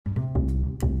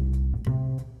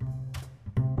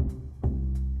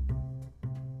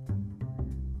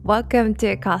Welcome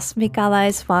to Cosmic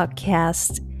Allies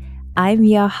podcast. I'm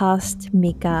your host,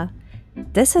 Mika.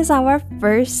 This is our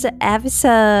first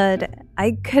episode.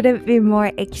 I couldn't be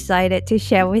more excited to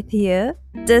share with you.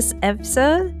 This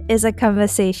episode is a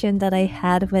conversation that I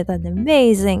had with an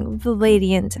amazing,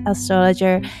 brilliant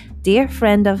astrologer, dear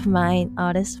friend of mine,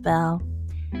 Otis Bell.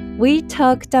 We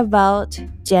talked about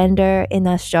gender in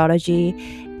astrology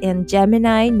and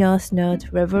Gemini North Node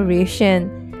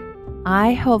revolution.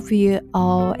 I hope you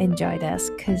all enjoy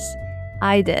this because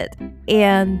I did.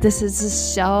 And this is a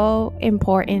so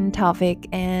important topic,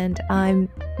 and I'm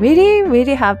really,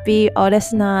 really happy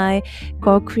Otis and I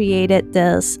co-created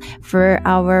this for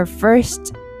our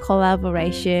first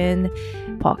collaboration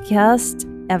podcast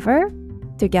ever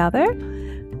together.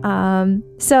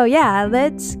 So yeah,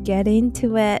 let's get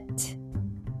into it.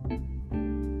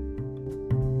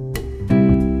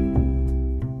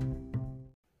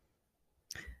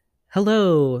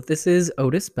 Hello, this is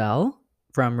Otis Bell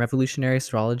from Revolutionary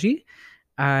Astrology.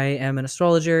 I am an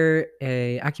astrologer,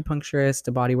 a acupuncturist,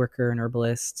 a bodyworker, an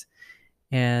herbalist,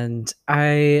 and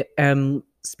I am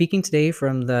speaking today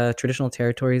from the traditional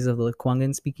territories of the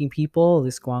Lekwungen-speaking people, the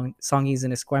Songhees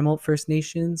and Esquimalt First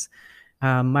Nations.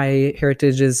 My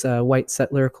heritage is a white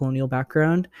settler colonial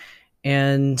background,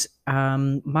 and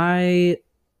my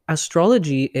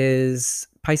astrology is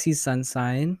Pisces sun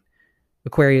sign,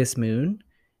 Aquarius moon,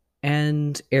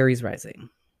 and Aries rising.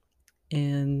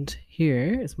 And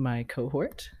here is my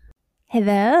cohort.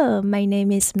 Hello, my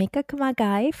name is Mika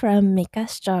Kumagai from Mika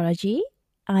Astrology.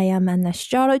 I am an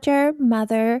astrologer,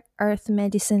 mother, earth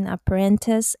medicine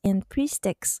apprentice, and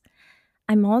priestess.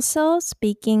 I'm also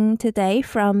speaking today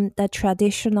from the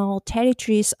traditional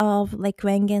territories of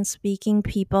Lekwungen speaking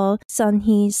people,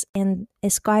 Songhees, and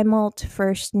Esquimalt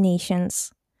First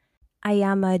Nations. I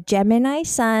am a Gemini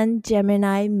Sun,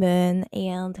 Gemini Moon,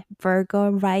 and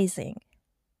Virgo Rising.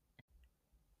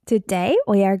 Today,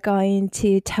 we are going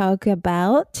to talk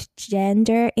about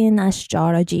gender in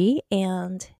astrology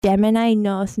and Gemini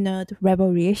North Node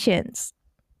revolutions.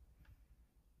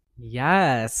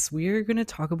 Yes, we're going to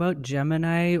talk about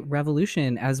Gemini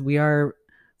revolution, as we are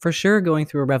for sure going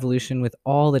through a revolution with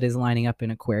all that is lining up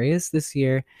in Aquarius this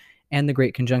year and the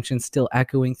Great Conjunction still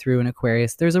echoing through in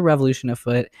Aquarius. There's a revolution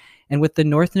afoot. And with the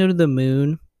North Node of the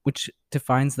Moon, which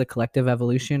defines the collective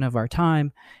evolution of our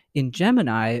time, in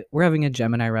Gemini, we're having a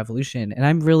Gemini revolution. And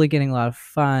I'm really getting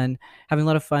having a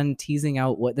lot of fun teasing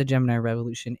out what the Gemini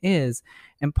revolution is.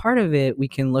 And part of it, we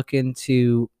can look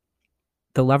into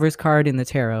the Lover's card in the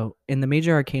tarot. In the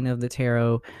major arcana of the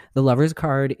tarot, the Lover's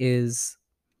card is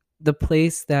the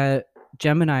place that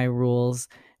Gemini rules,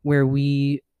 where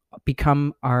we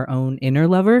become our own inner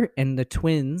lover and the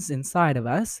twins inside of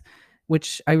us,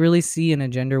 which I really see in a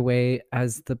gender way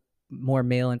as the more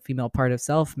male and female part of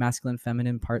self, masculine,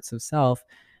 feminine parts of self,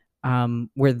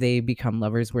 where they become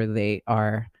lovers, where they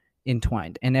are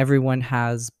entwined. And everyone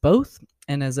has both.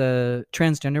 And as a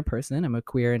transgender person, I'm a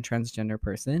queer and transgender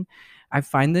person, I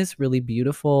find this really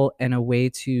beautiful and a way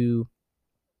to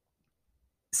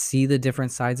see the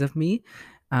different sides of me.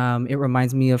 It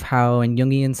reminds me of how in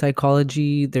Jungian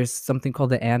psychology, there's something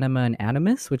called the anima and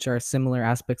animus, which are similar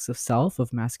aspects of self,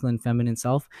 of masculine, feminine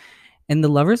self. And the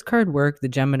Lover's card work, the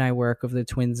Gemini work of the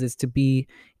twins, is to be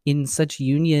in such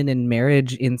union and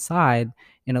marriage inside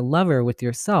in a lover with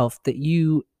yourself that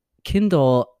you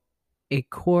kindle a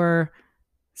core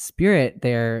spirit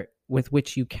there with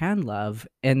which you can love.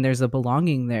 And there's a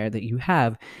belonging there that you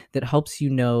have that helps you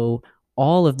know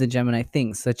all of the Gemini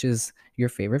things, such as your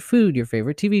favorite food, your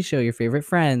favorite TV show, your favorite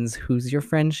friends, who's your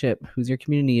friendship, who's your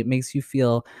community. It makes you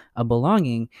feel a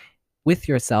belonging with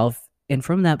yourself. And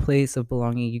from that place of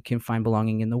belonging, you can find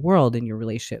belonging in the world, in your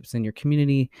relationships, in your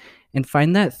community, and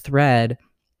find that thread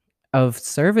of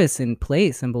service and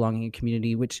place and belonging in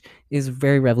community, which is a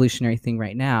very revolutionary thing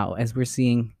right now, as we're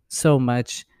seeing so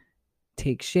much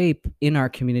take shape in our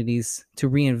communities to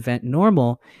reinvent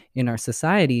normal in our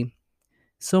society.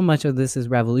 So much of this is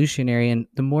revolutionary, and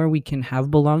the more we can have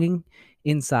belonging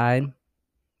inside,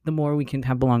 the more we can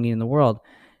have belonging in the world.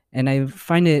 And I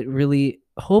find it really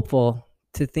hopeful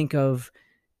to think of,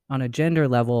 on a gender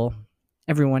level,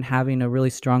 everyone having a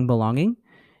really strong belonging.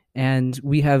 And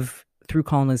we have, through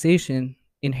colonization,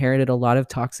 inherited a lot of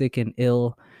toxic and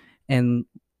ill and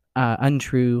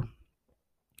untrue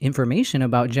information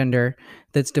about gender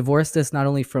that's divorced us not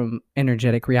only from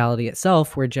energetic reality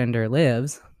itself, where gender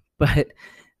lives, but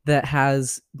that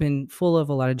has been full of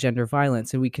a lot of gender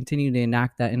violence. And we continue to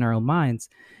enact that in our own minds.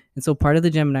 And so part of the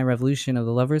Gemini revolution of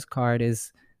the Lover's card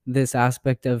is this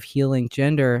aspect of healing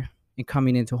gender and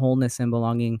coming into wholeness and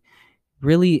belonging,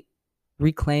 really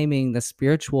reclaiming the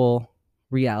spiritual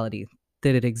reality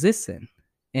that it exists in.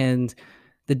 and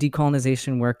the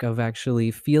decolonization work of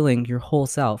actually feeling your whole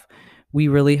self. We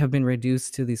really have been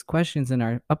reduced to these questions in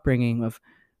our upbringing of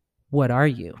what are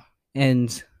you?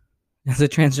 And as a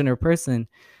transgender person,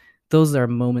 those are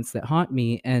moments that haunt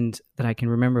me and that I can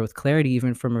remember with clarity,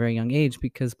 even from a very young age,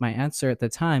 because my answer at the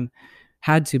time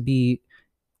had to be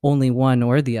only one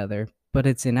or the other, but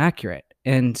it's inaccurate.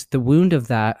 And the wound of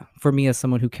that, for me as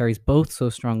someone who carries both so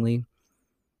strongly,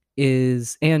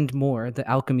 is, and more, the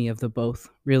alchemy of the both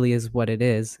really is what it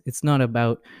is. It's not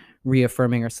about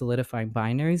reaffirming or solidifying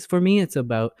binaries. For me, it's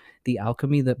about the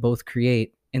alchemy that both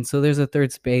create. And so there's a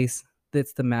third space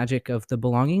that's the magic of the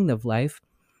belonging of life.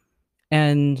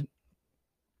 And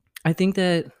I think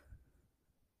that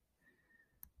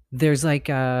there's like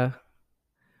a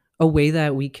way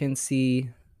that we can see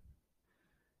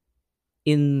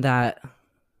in that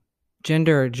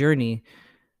gender journey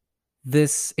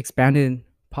this expanded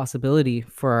possibility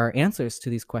for our answers to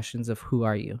these questions of who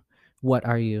are you, what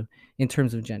are you, in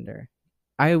terms of gender.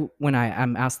 When I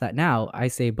am asked that now, I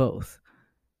say both,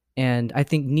 and I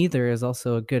think neither is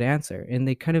also a good answer, and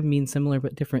they kind of mean similar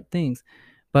but different things.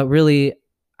 But really,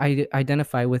 I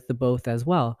identify with the both as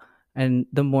well. And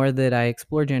the more that I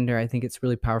explore gender, I think it's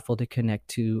really powerful to connect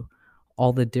to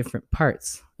all the different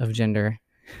parts of gender,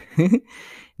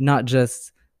 not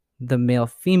just the male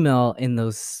female in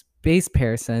those base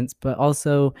pair sense, but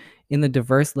also in the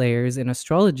diverse layers. And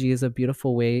astrology is a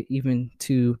beautiful way even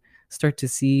to start to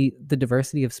see the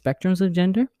diversity of spectrums of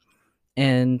gender.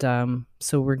 And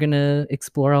so we're going to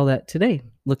explore all that today,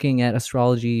 looking at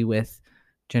astrology with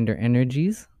gender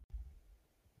energies.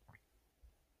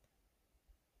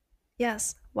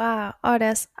 Yes. Wow,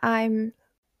 Otis, I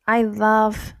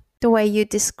love the way you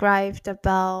described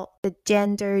about the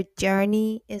gender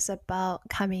journey is about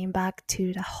coming back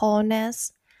to the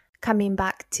wholeness, coming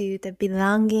back to the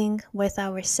belonging with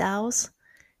ourselves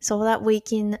so that we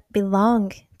can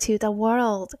belong to the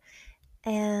world.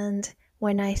 And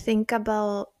when I think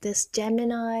about this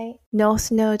Gemini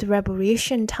North Node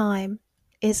revolution time,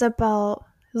 it's about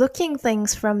looking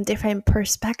things from different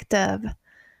perspective.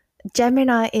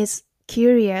 Gemini is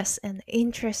curious and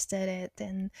interested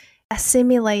in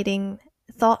assimilating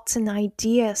thoughts and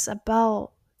ideas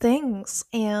about things,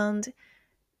 and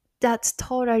that's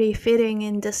totally fitting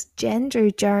in this gender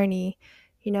journey.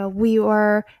 You know, we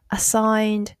were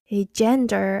assigned a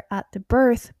gender at the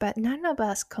birth, but none of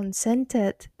us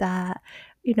consented that,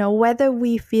 you know, whether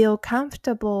we feel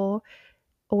comfortable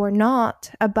or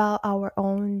not about our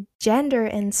own gender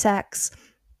and sex,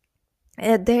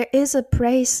 there is a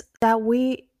place that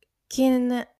we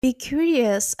can be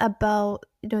curious about,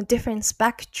 you know, different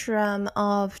spectrum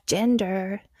of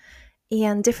gender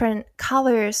and different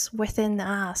colors within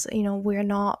us. You know, we're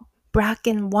not black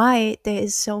and white. There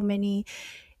is so many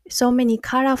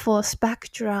colorful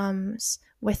spectrums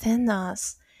within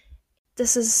us.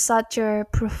 This is such a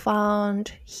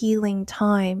profound healing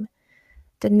time.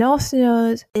 The North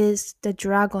Node is the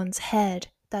dragon's head.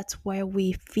 That's where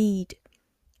we feed.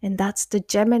 And that's the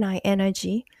Gemini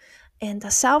energy. And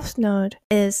the South Node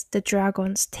is the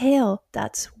dragon's tail.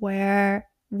 That's where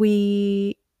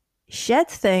we shed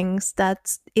things,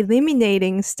 that's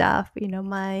eliminating stuff. You know,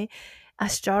 my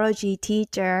astrology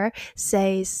teacher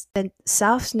says the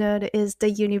South Node is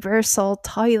the universal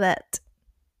toilet.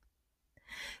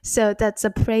 So that's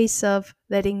a place of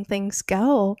letting things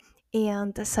go.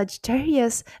 And the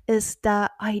Sagittarius is the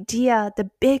idea,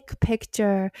 the big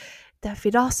picture, the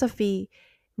philosophy,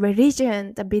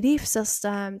 religion, the belief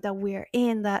system that we're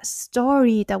in, that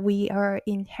story that we are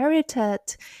inherited.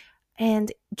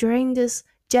 And during this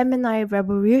Gemini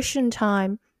revolution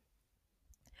time,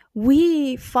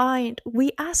 we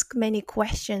ask many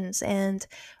questions and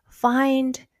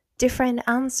find different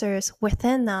answers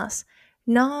within us,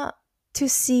 not to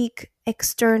seek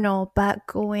external, but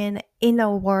going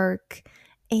inner work.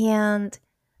 And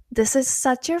this is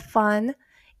such a fun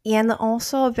and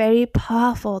also a very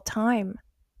powerful time.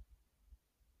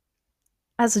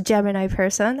 As a Gemini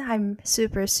person, I'm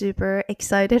super, super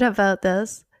excited about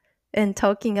this and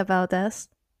talking about this.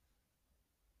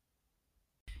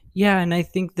 Yeah, and I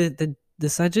think that the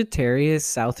Sagittarius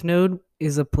South Node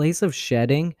is a place of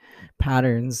shedding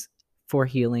patterns for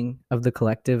healing of the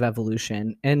collective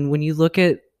evolution. And when you look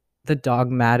at the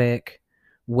dogmatic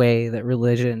way that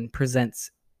religion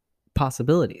presents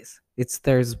possibilities,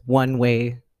 there's one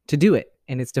way to do it,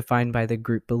 and it's defined by the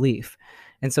group belief.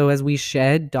 And so as we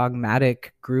shed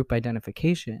dogmatic group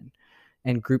identification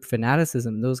and group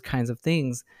fanaticism, those kinds of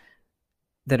things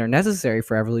that are necessary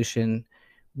for evolution,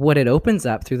 what it opens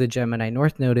up through the Gemini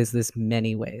North Node is this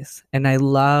many ways. And I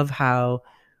love how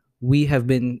we have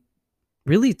been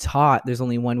really taught there's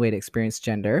only one way to experience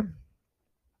gender.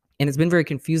 And it's been very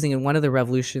confusing. And one of the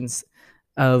revolutions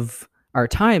of our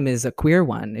time is a queer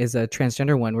one, is a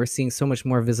transgender one. We're seeing so much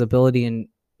more visibility and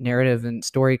narrative and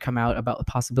story come out about the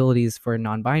possibilities for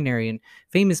non-binary, and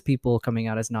famous people coming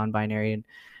out as non-binary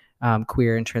and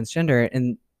queer and transgender,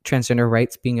 and transgender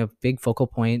rights being a big focal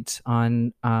point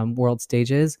on world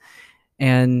stages.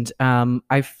 And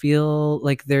I feel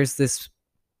like there's this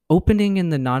opening in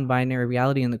the non-binary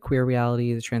reality and the queer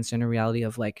reality, the transgender reality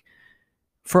of like,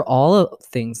 for all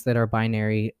things that are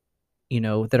binary,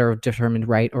 that are determined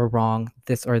right or wrong,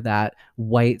 this or that,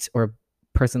 white or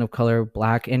person of color,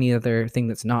 black, any other thing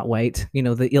that's not white.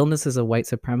 The illnesses of white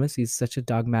supremacy is such a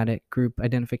dogmatic group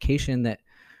identification that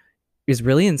is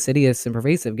really insidious and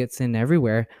pervasive, gets in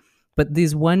everywhere. But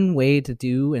there's one way to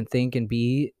do and think and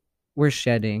be, we're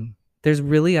shedding. There's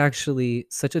really actually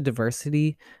such a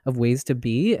diversity of ways to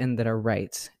be and that are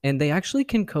right. And they actually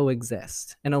can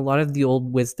coexist. And a lot of the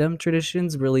old wisdom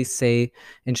traditions really say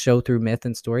and show through myth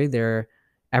and story,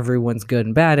 everyone's good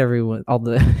and bad, all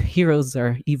the heroes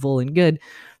are evil and good.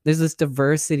 There's this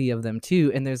diversity of them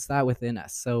too, and there's that within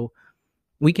us. So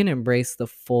we can embrace the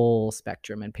full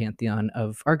spectrum and pantheon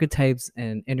of archetypes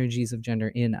and energies of gender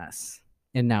in us.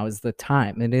 And now is the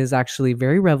time. It is actually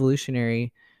very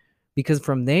revolutionary, because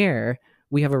from there,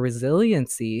 we have a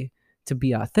resiliency to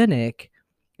be authentic.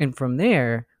 And from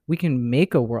there, we can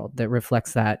make a world that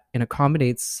reflects that and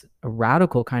accommodates a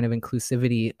radical kind of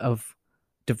inclusivity of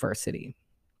diversity.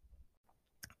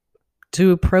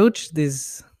 To approach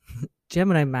this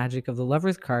Gemini magic of the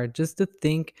Lover's card, just to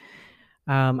think,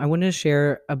 I want to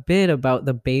share a bit about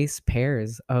the base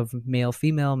pairs of male,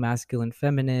 female, masculine,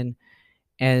 feminine,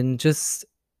 and just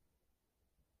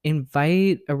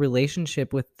invite a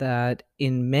relationship with that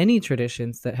in many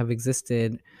traditions that have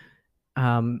existed.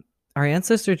 Our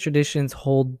ancestor traditions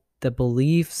hold the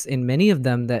beliefs in many of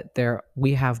them that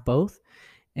we have both,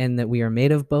 and that we are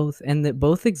made of both, and that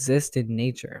both exist in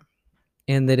nature,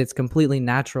 and that it's completely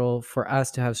natural for us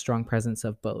to have strong presence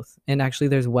of both. And actually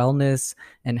there's wellness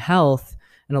and health,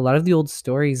 and a lot of the old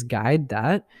stories guide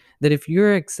that if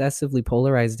you're excessively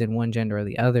polarized in one gender or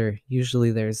the other, usually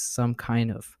there's some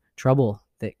kind of trouble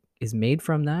that is made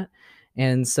from that.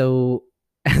 And so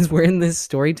as we're in this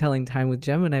storytelling time with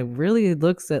Gemini, really it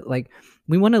looks at like,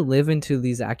 we want to live into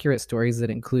these accurate stories that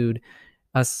include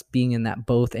us being in that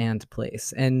both and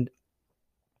place. And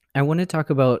I want to talk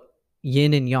about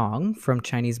yin and yang from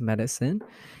Chinese medicine,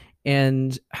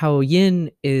 and how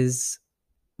yin is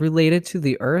related to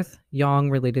the earth, yang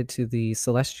related to the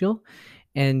celestial,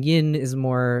 and yin is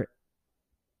more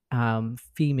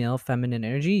female, feminine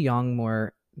energy, yang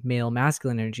more male,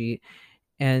 masculine energy,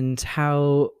 and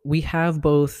how we have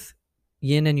both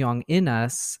yin and yang in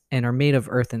us and are made of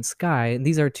earth and sky. And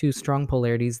these are two strong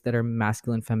polarities that are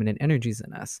masculine, feminine energies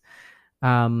in us.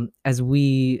 As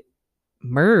we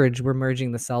we're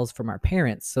merging the cells from our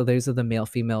parents. So those are the male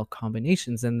female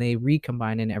combinations, and they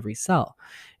recombine in every cell.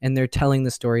 And they're telling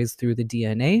the stories through the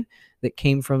DNA that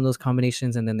came from those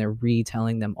combinations, and then they're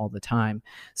retelling them all the time.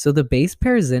 So the base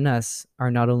pairs in us are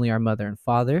not only our mother and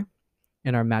father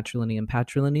and our matrilineal and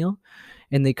patrilineal,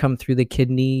 and they come through the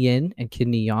kidney yin and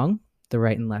kidney yang, the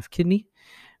right and left kidney,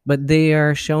 but they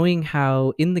are showing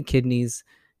how in the kidneys,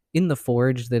 in the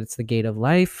forge, that it's the gate of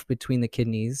life between the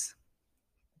kidneys,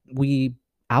 we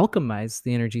alchemize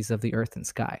the energies of the earth and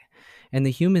sky. And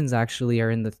the humans actually are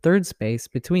in the third space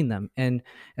between them. And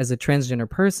as a transgender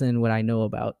person, what I know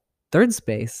about third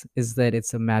space is that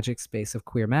it's a magic space of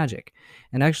queer magic.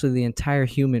 And actually, the entire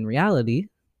human reality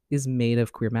is made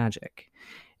of queer magic.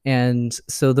 And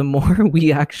so the more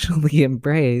we actually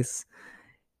embrace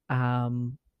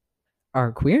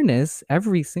our queerness,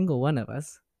 every single one of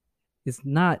us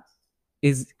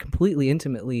is completely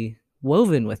intimately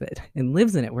woven with it and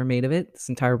lives in it. We're made of it. This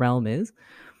entire realm is.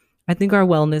 I think our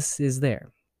wellness is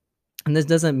there. And this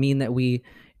doesn't mean that we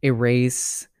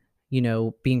erase,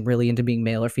 being really into being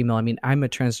male or female. I mean, I'm a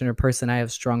transgender person. I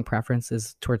have strong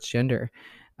preferences towards gender.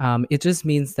 It just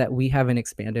means that we have an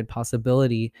expanded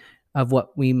possibility of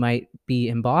what we might be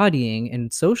embodying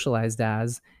and socialized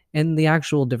as, and the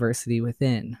actual diversity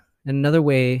within. And another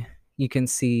way you can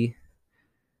see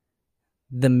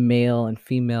the male and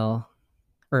female,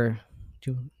 or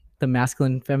the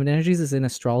masculine and feminine energies, is in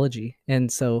astrology.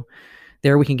 And so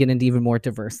there we can get into even more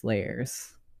diverse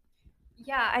layers.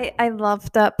 Yeah, I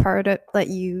love that part that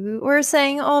you were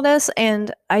saying all this.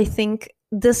 And I think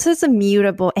this is a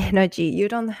mutable energy. You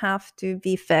don't have to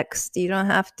be fixed. You don't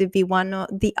have to be one or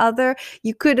the other.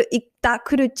 That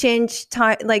could change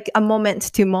time, like a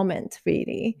moment to moment,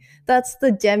 really. That's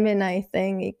the Gemini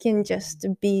thing. It can just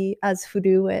be as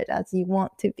fluid as you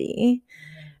want to be.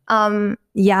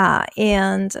 Yeah.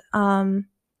 And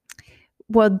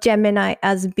well, Gemini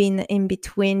has been in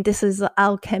between. This is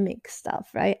alchemic stuff,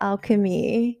 right?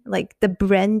 Alchemy, like the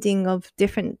blending of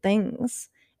different things.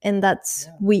 And that's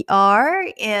we are.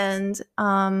 And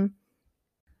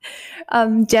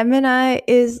Gemini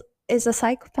is a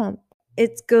psychopath.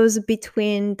 It goes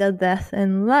between the death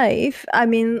and life. I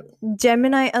mean,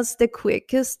 Gemini is the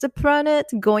quickest planet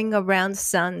going around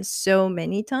sun so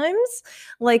many times.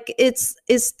 Like it's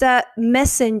that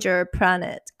messenger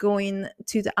planet going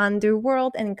to the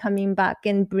underworld and coming back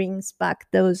and brings back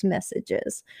those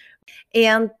messages.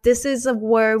 And this is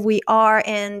where we are,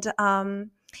 and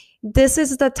this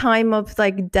is the time of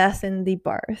like death and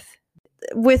rebirth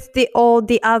with all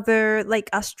the other like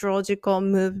astrological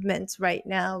movements right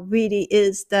now. Really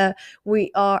is the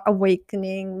we are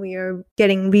awakening, we are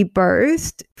getting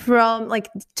rebirthed from like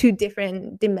two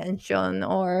different dimension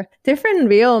or different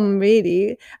realm.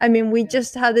 Really, I mean, we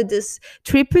just had this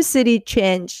triplicity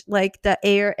change, like the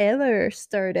era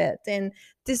started, and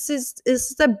this is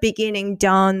the beginning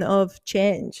dawn of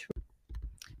change,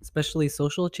 especially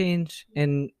social change.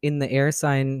 And in the air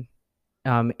sign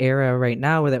era right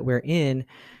now that we're in,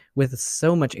 with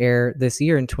so much air this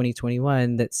year in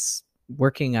 2021 that's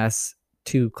working us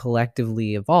to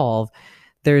collectively evolve,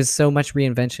 there's so much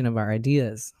reinvention of our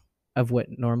ideas of what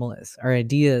normal is, our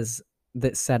ideas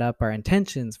that set up our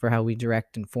intentions for how we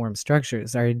direct and form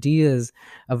structures, our ideas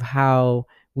of how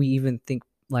we even think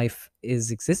life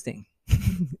is existing.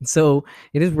 So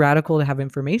it is radical to have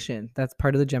information. That's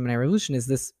part of the Gemini revolution, is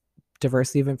this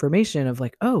diversity of information of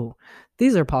like, oh,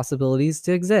 these are possibilities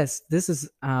to exist. This is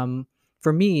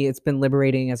for me, it's been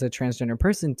liberating as a transgender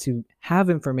person to have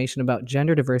information about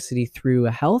gender diversity through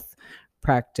a health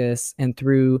practice and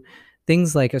through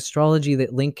things like astrology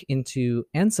that link into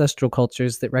ancestral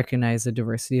cultures that recognize the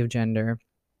diversity of gender,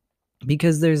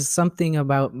 because there's something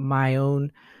about my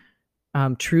own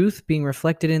truth being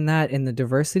reflected in that and the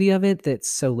diversity of it that's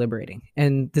so liberating.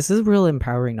 And this is real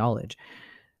empowering knowledge.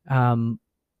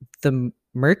 The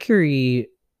Mercury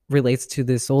relates to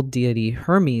this old deity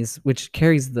Hermes, which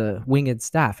carries the winged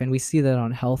staff, and we see that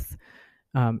on health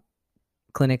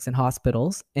clinics and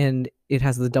hospitals, and it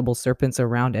has the double serpents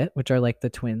around it, which are like the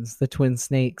twin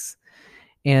snakes.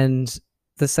 And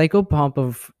the psychopomp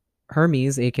of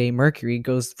Hermes, aka Mercury,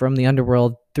 goes from the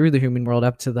underworld through the human world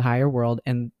up to the higher world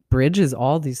and bridges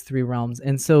all these three realms.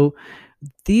 And so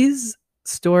these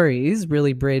stories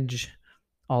really bridge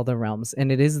all the realms,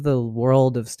 and it is the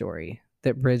world of story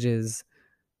that bridges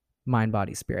mind,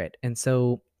 body, spirit. And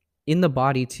so in the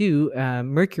body too,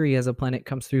 Mercury as a planet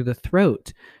comes through the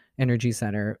throat energy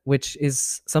center, which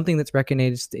is something that's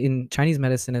recognized in Chinese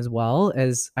medicine as well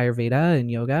as Ayurveda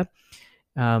and yoga.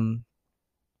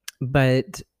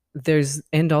 But there's,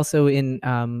 and also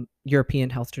in European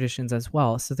health traditions as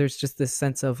well. So there's just this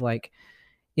sense of like,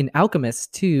 in alchemists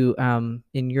too,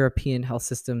 in European health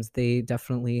systems, they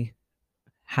definitely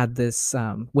had this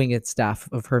winged staff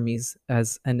of Hermes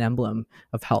as an emblem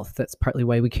of health. That's partly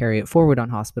why we carry it forward on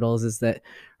hospitals, is that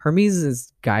Hermes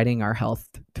is guiding our health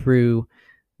through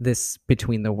this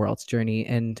between the worlds journey.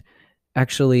 And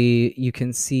actually you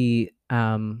can see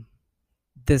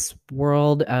this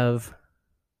world of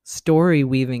story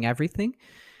weaving everything.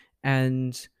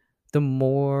 And the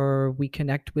more we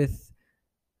connect with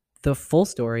the full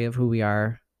story of who we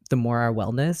are, the more our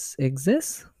wellness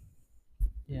exists.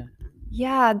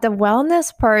 Yeah, the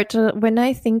wellness part, when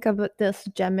I think about this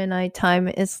Gemini time,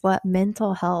 is like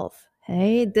mental health.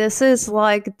 Hey, this is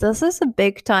a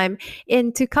big time.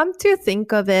 And to come to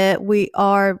think of it, we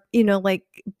are, like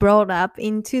brought up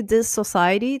into this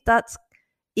society that's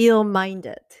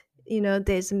ill-minded.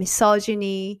 There's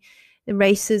misogyny,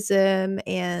 racism,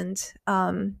 and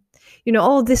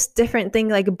all this different thing,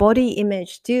 like body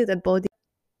image too.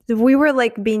 We were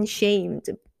like being shamed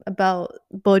about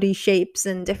body shapes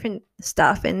and different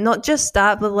stuff, and not just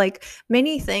that, but like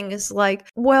many things, like,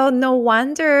 well, no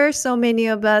wonder so many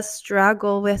of us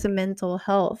struggle with mental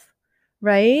health,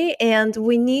 right? And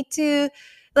we need to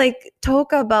like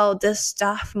talk about this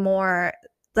stuff more,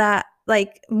 that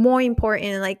like more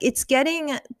important, like it's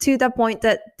getting to the point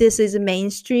that this is a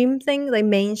mainstream thing, like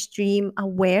mainstream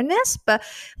awareness. But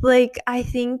like I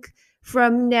think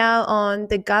from now on,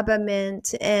 the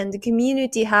government and the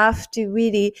community have to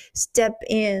really step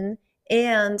in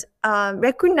and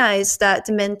recognize that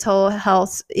mental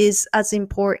health is as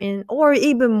important or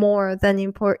even more than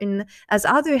important as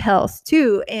other health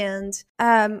too. And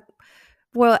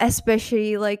well,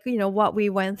 especially like, what we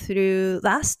went through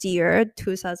last year,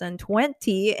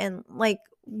 2020, and like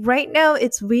right now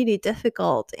it's really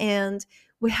difficult, and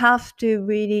we have to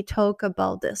really talk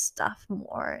about this stuff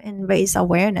more and raise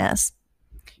awareness.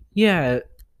 Yeah,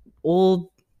 old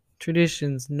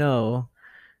traditions know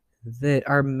that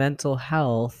our mental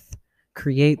health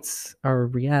creates our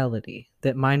reality,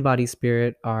 that mind, body,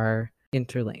 spirit are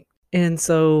interlinked. And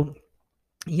so,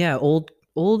 yeah, old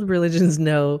religions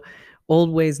know,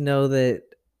 old ways know that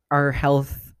our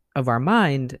health of our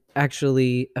mind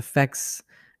actually affects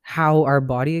how our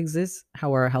body exists,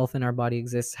 how our health in our body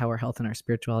exists, how our health and our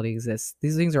spirituality exists.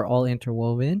 These things are all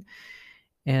interwoven.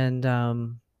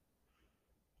 And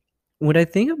what I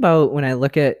think about when I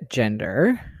look at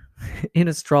gender in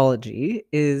astrology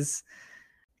is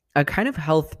a kind of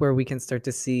health where we can start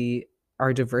to see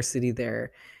our diversity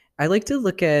there. I like to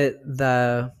look at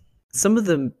some of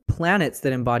the planets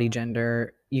that embody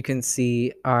gender. You can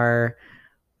see are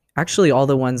actually all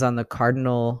the ones on the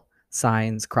cardinal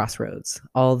signs crossroads.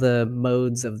 All the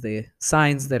modes of the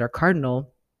signs that are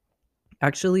cardinal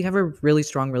actually have a really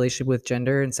strong relationship with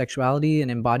gender and sexuality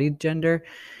and embodied gender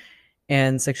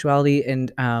and sexuality.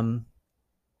 And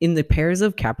in the pairs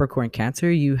of Capricorn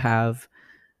Cancer, you have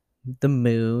the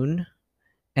moon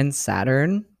and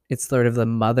Saturn. It's sort of the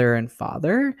mother and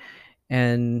father.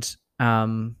 And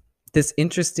this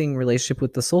interesting relationship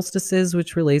with the solstices,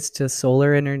 which relates to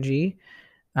solar energy.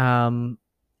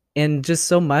 And just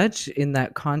so much in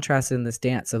that contrast in this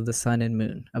dance of the sun and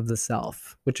moon, of the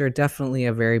self, which are definitely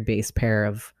a very base pair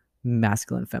of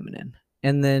masculine, feminine.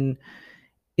 And then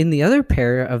in the other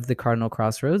pair of the cardinal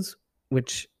crossroads,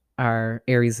 which are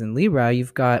Aries and Libra,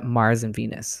 you've got Mars and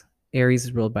Venus. Aries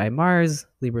is ruled by Mars,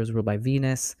 Libra is ruled by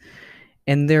Venus.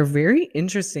 And they're very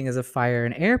interesting as a fire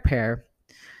and air pair,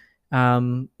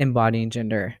 embodying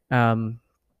gender,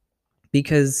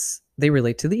 because they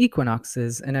relate to the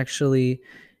equinoxes. And actually,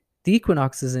 the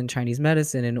equinoxes in Chinese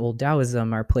medicine and old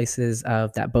Taoism are places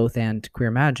of that both and queer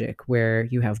magic, where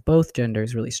you have both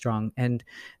genders really strong. And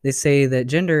they say that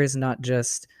gender is not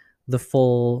just the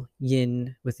full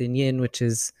yin within yin, which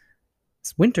is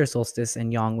winter solstice,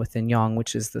 and yang within yang,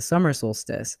 which is the summer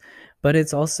solstice, but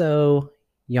it's also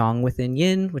yang within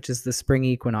yin, which is the spring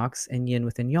equinox, and yin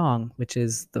within yang, which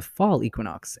is the fall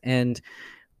equinox, and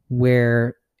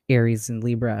where Aries and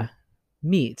Libra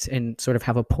meet and sort of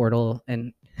have a portal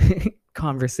and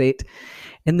conversate.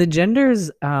 And the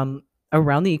genders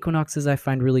around the equinoxes I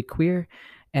find really queer,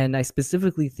 and I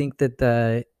specifically think that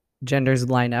the genders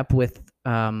line up with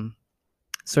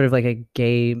sort of like a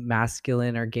gay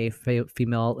masculine or gay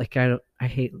female. Like I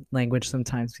hate language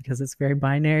sometimes because it's very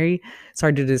binary. It's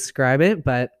hard to describe it,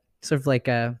 but sort of like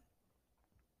a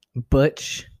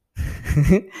butch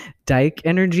dyke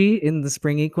energy in the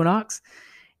spring equinox,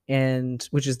 and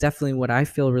which is definitely what I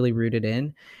feel really rooted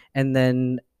in. And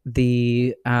then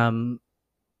the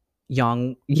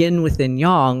yang, yin within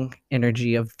yang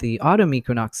energy of the autumn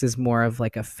equinox is more of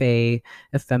like a fey,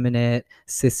 effeminate,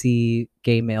 sissy,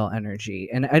 gay male energy.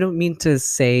 And I don't mean to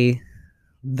say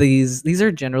these are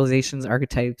generalizations,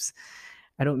 archetypes.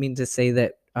 I don't mean to say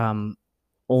that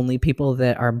only people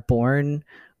that are born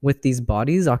with these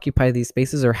bodies occupy these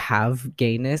spaces or have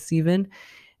gayness even.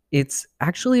 It's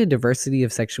actually a diversity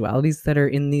of sexualities that are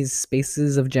in these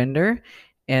spaces of gender.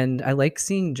 And I like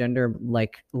seeing gender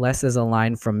like less as a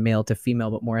line from male to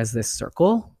female, but more as this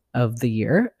circle of the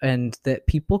year, and that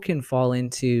people can fall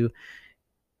into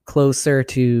closer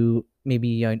to maybe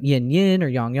yin yin or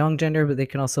yang yang gender, but they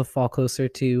can also fall closer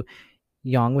to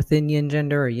yang within yin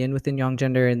gender or yin within yang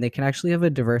gender, and they can actually have a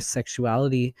diverse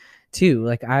sexuality too.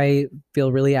 Like I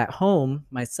feel really at home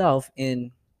myself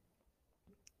in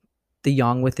the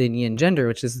yang within yin gender,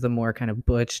 which is the more kind of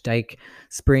butch dyke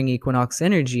spring equinox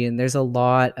energy. And there's a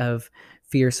lot of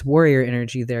fierce warrior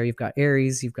energy there. You've got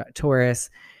Aries, you've got Taurus,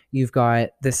 you've got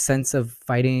this sense of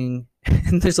fighting.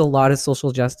 And there's a lot of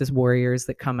social justice warriors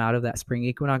that come out of that spring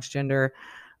equinox gender.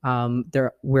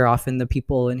 We're often the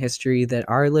people in history that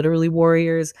are literally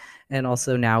warriors, and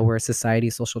also now we're society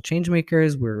social change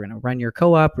makers. We're going to run your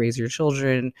co-op, raise your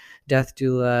children, death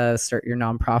doula, start your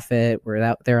nonprofit. We're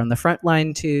out there on the front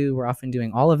line too. We're often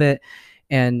doing all of it,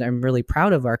 and I'm really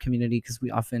proud of our community because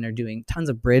we often are doing tons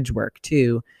of bridge work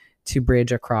too, to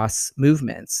bridge across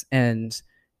movements and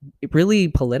really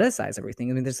politicize everything.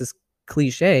 I mean, there's this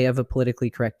cliche of a politically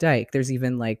correct dyke. There's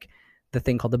even like the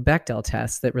thing called the Bechdel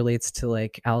test that relates to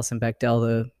like Alison Bechdel,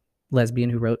 the lesbian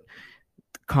who wrote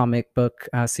the comic book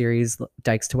series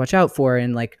Dykes to Watch Out For.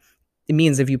 And like, it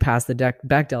means if you pass the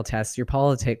Bechdel test, your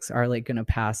politics are like going to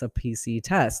pass a PC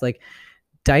test. Like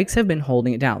dykes have been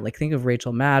holding it down. Like think of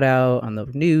Rachel Maddow on the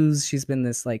news. She's been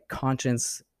this like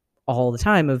conscience all the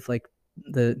time of like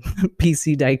the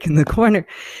PC dyke in the corner.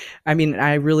 I mean,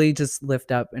 I really just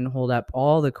lift up and hold up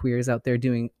all the queers out there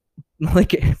doing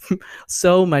like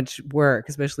so much work,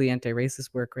 especially anti-racist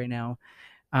work right now,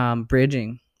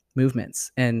 bridging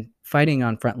movements and fighting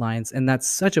on front lines. And that's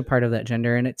such a part of that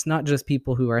gender. And it's not just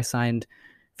people who are assigned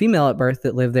female at birth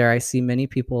that live there. I see many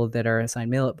people that are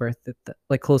assigned male at birth that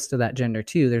like close to that gender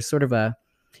too. There's sort of a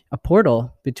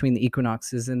portal between the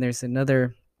equinoxes, and there's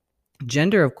another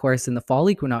gender, of course, in the fall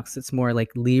equinox. It's more like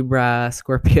Libra,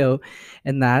 Scorpio,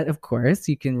 and that, of course,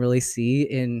 you can really see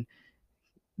in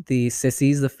the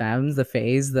sissies, the femmes, the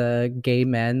fays, the gay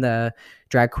men, the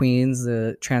drag queens,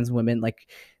 the trans women. Like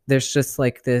there's just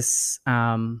like this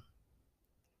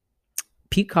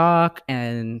peacock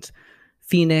and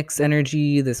phoenix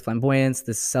energy, this flamboyance,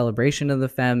 this celebration of the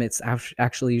femme. It's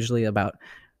actually usually about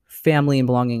family and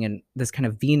belonging, and this kind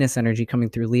of Venus energy coming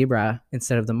through Libra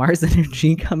instead of the Mars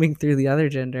energy coming through the other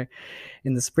gender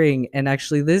in the spring. And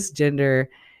actually this gender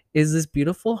is this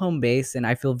beautiful home base, and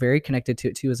I feel very connected to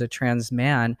it too as a trans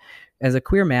man, as a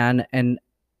queer man. And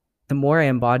the more I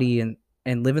embody and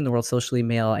live in the world socially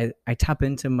male, I tap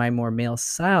into my more male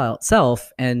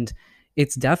self. And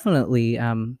it's definitely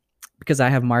because I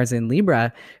have Mars in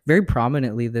Libra very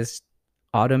prominently, this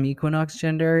autumn equinox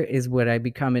gender is what I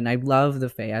become. And I love the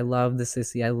fae, I love the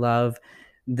sissy, I love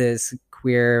this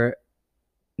queer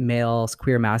male,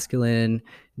 queer masculine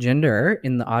gender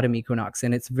in the autumn equinox.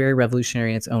 And it's very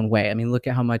revolutionary in its own way. I mean, look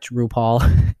at how much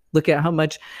RuPaul, look at how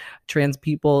much trans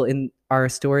people in our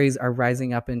stories are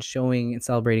rising up and showing and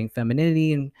celebrating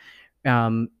femininity,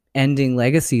 and ending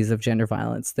legacies of gender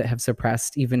violence that have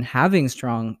suppressed even having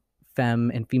strong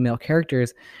femme and female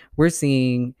characters. We're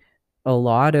seeing a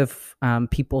lot of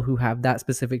people who have that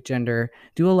specific gender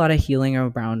do a lot of healing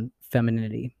around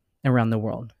femininity around the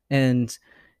world. And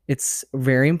it's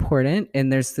very important.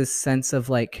 And there's this sense of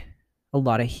like a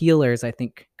lot of healers, I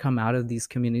think, come out of these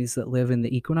communities that live in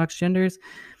the equinox genders.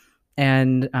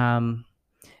 And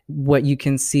what you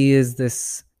can see is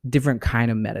this different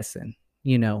kind of medicine,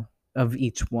 you know, of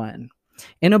each one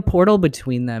and a portal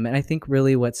between them. And I think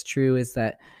really what's true is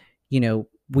that, you know,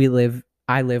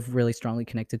 I live really strongly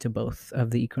connected to both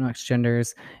of the equinox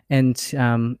genders. And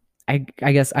I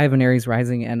guess I have an Aries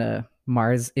rising and a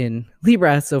Mars in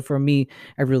Libra. So for me,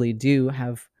 I really do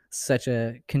have such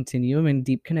a continuum and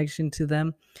deep connection to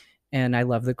them. And I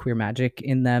love the queer magic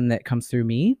in them that comes through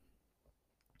me.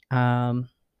 Yeah.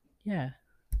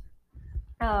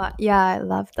 Yeah, I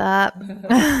love that.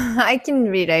 I can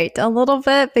relate a little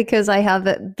bit because I have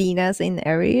Venus in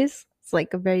Aries. It's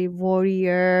like a very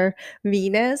warrior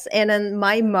Venus. And then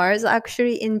my Mars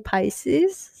actually in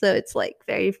Pisces. So it's like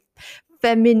very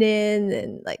feminine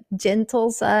and like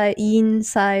gentle side,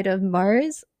 inside of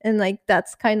Mars. And like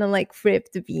that's kind of like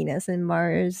flipped Venus and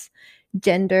Mars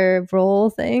gender role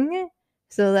thing.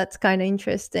 So that's kind of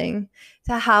interesting.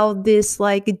 So how this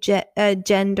like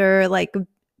gender like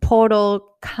portal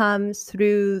comes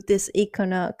through this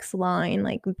equinox line,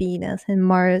 like Venus and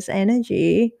Mars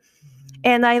energy.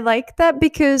 And I like that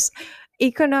because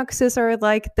equinoxes are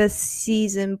like the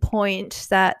season point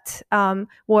that,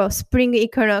 spring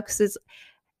equinoxes,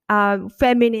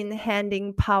 feminine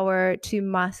handing power to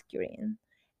masculine.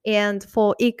 And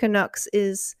for equinox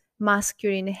is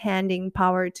masculine handing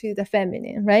power to the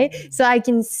feminine, right? So I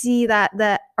can see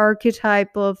that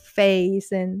archetype of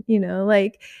face and, you know,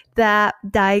 like that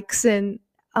dykes and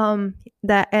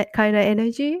that kind of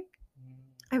energy.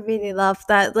 I really love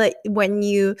that. Like when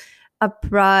you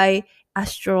apply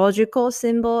astrological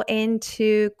symbol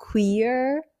into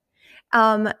queer,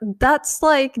 that's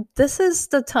like, this is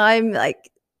the time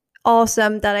like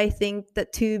awesome that I think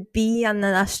that to be an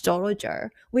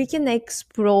astrologer, we can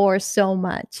explore so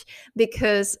much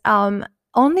because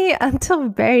only until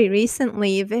very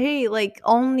recently, very like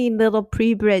only little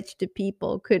privileged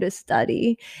people could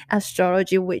study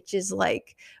astrology, which is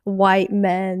like white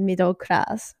men, middle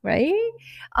class, right?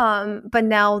 But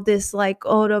now this like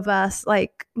all of us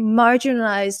like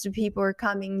marginalized people are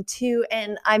coming too,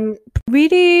 and I'm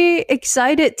really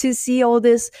excited to see all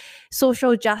this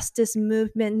social justice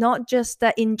movement, not just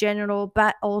that in general,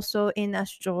 but also in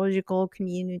astrological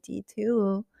community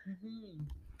too. Mm-hmm.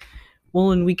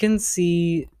 Well, and we can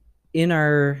see in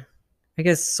our, I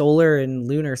guess, solar and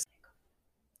lunar.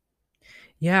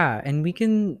 Yeah, and we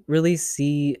can really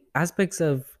see aspects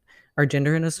of our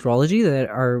gender in astrology that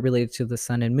are related to the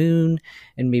sun and moon,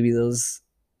 and maybe those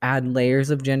add layers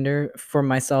of gender. For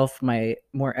myself, my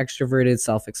more extroverted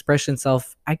self-expression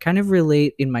self, I kind of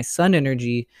relate in my sun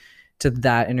energy to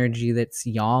that energy that's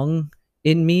yang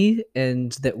in me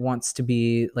and that wants to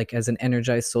be like as an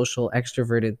energized social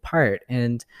extroverted part.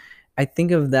 And I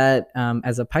think of that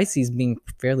as a Pisces being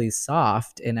fairly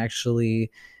soft and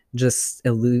actually just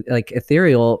like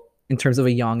ethereal in terms of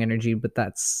a yang energy, but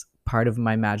that's part of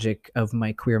my magic of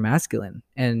my queer masculine.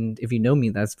 And if you know me,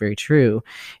 that's very true.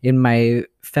 In my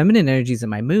feminine energies in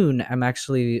my moon, I'm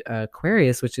actually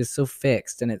Aquarius, which is so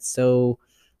fixed and it's so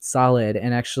solid.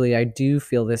 And actually, I do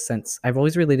feel this sense. I've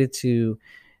always related to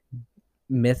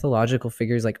mythological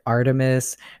figures like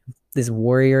Artemis, this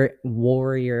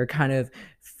warrior kind of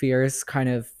fierce kind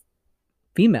of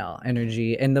female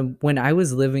energy. And when I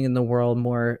was living in the world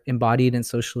more embodied and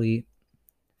socially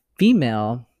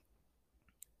female,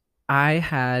 I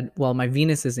had, well, my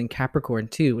Venus is in Capricorn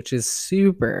too, which is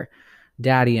super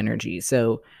daddy energy.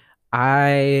 So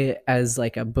I, as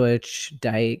like a butch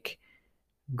dyke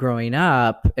growing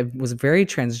up, it was very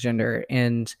transgender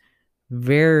and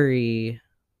very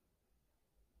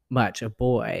much a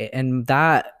boy. And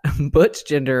that butch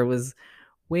gender was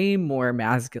way more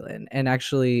masculine. And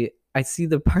actually, I see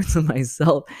the parts of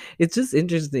myself. It's just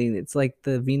interesting. It's like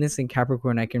the Venus and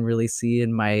Capricorn I can really see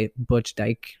in my butch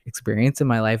dyke experience in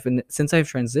my life. And since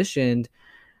I've transitioned,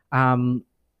 um,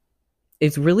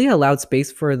 it's really allowed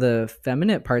space for the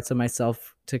feminine parts of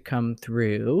myself to come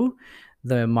through.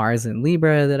 The Mars in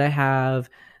Libra that I have,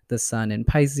 the Sun in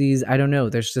Pisces. I don't know.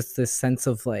 There's just this sense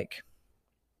of like,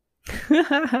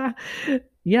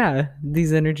 yeah,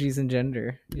 these energies and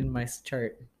gender in my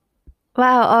chart.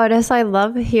 Wow, Otis, I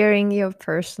love hearing your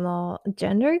personal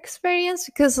gender experience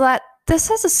because this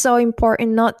is so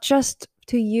important, not just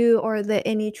to you or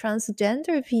any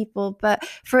transgender people, but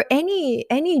for any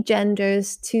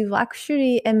genders to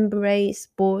actually embrace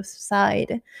both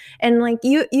sides. And like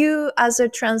you as a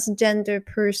transgender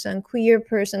person, queer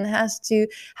person,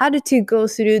 had to go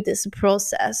through this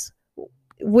process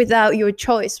without your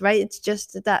choice, right? It's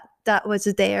just that was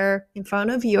there in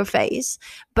front of your face.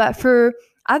 But for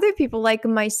other people like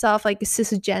myself, like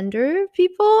cisgender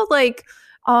people, like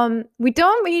we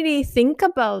don't really think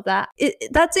about that.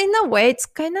 That's in a way, it's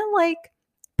kind of like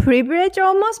privilege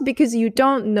almost, because you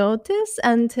don't notice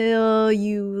until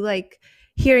you like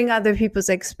hearing other people's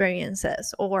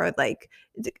experiences, or like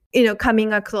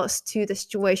coming across to the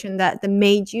situation that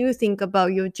made you think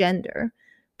about your gender.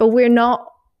 But we're not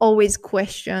always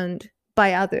questioned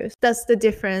by others. That's the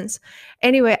difference.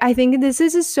 Anyway, I think this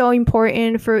is so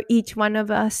important for each one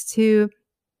of us to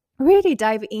really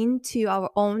dive into our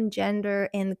own gender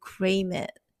and claim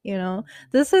it.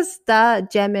 This is the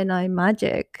Gemini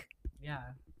magic. Yeah.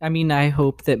 I mean, I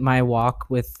hope that my walk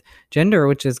with gender,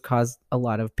 which has caused a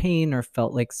lot of pain or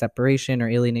felt like separation or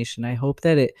alienation, I hope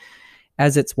that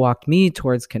as it's walked me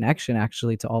towards connection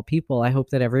actually to all people, I hope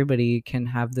that everybody can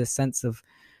have this sense of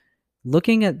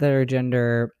looking at their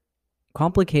gender,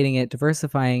 complicating it,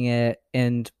 diversifying it,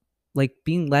 and like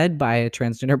being led by a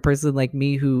transgender person like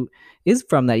me who is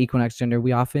from that equinox gender.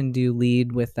 We often do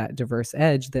lead with that diverse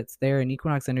edge that's there in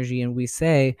equinox energy, and we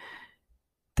say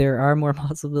there are more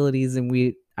possibilities.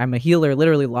 And I'm a healer.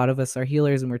 Literally, a lot of us are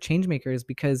healers and we're change makers,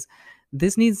 because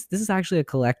this is actually a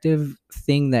collective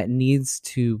thing that needs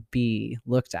to be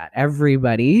looked at.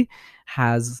 Everybody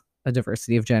has a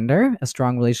diversity of gender, a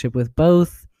strong relationship with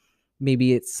both.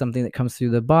 Maybe it's something that comes through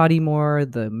the body more,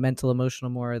 the mental, emotional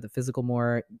more, the physical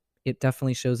more. It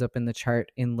definitely shows up in the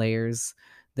chart in layers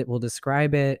that will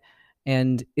describe it.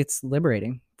 And it's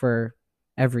liberating for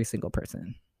every single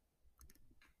person.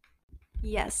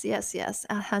 Yes,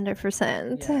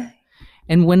 100%. Yeah.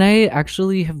 And when I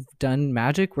actually have done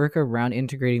magic work around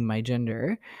integrating my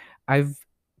gender, I've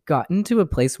gotten to a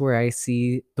place where I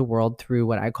see the world through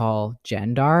what I call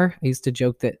gendar. I used to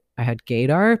joke that I had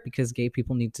gaydar because gay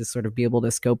people need to sort of be able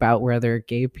to scope out where other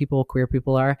gay people, queer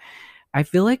people are. I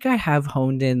feel like I have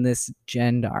honed in this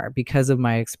gendar because of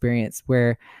my experience,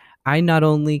 where I not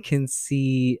only can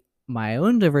see my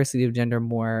own diversity of gender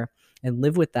more and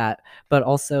live with that, but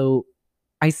also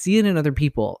I see it in other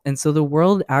people. And so the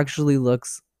world actually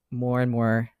looks more and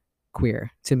more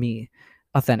queer to me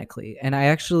authentically. And I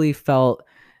actually felt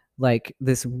like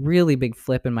this really big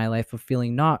flip in my life of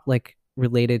feeling not like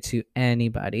related to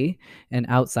anybody and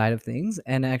outside of things.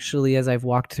 And actually, as I've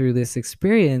walked through this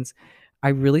experience, I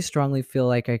really strongly feel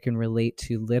like I can relate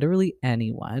to literally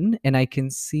anyone, and I can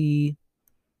see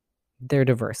their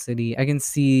diversity. I can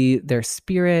see their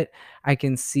spirit. I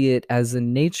can see it as a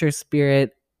nature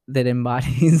spirit that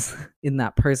embodies in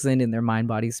that person, in their mind,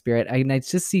 body, spirit. I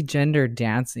just see gender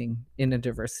dancing in a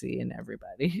diversity in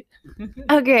everybody.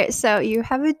 Okay, so you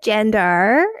have a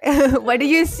gender. What do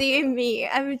you see in me?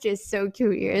 I'm just so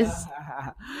curious.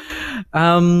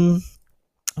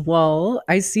 Well,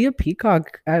 I see a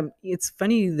peacock. It's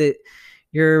funny that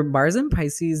your Mars in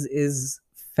Pisces is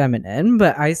feminine,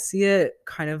 but I see it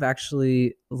kind of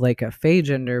actually like a fey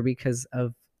gender because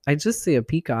of, I just see a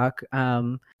peacock.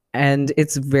 And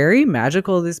it's very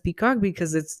magical, this peacock,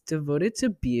 because it's devoted to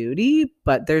beauty,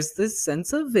 but there's this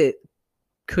sense of it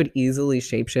could easily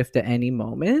shapeshift at any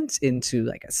moment into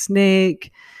like a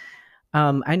snake.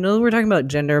 I know we're talking about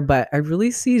gender, but I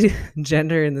really see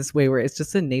gender in this way where it's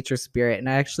just a nature spirit, and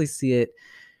I actually see it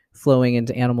flowing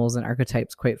into animals and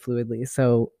archetypes quite fluidly.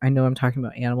 So I know I'm talking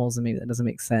about animals and maybe that doesn't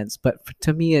make sense, but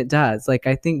to me it does. Like,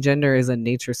 I think gender is a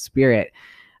nature spirit.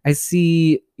 I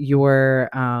see your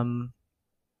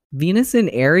Venus in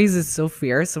Aries is so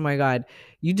fierce. Oh my God.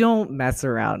 You don't mess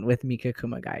around with Mika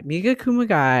Kumagai. Mika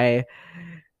Kumagai,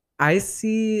 I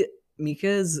see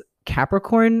Mika's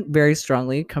Capricorn very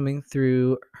strongly coming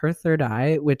through her third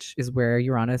eye, which is where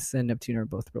Uranus and Neptune are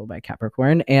both ruled by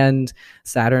Capricorn, and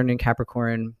Saturn and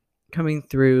Capricorn coming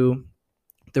through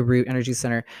the root energy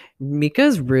center.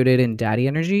 Mika's rooted in daddy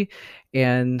energy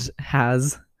and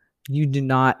has, you do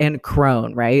not, and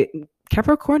crone, right?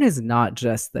 Capricorn is not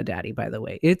just the daddy, by the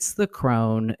way, it's the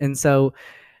crone. And so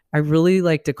I really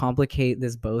like to complicate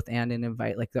this both and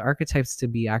invite like the archetypes to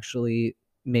be actually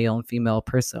male and female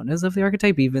personas of the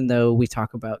archetype, even though we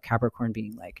talk about Capricorn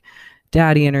being like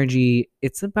daddy energy,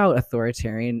 it's about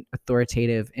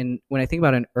authoritative. And when I think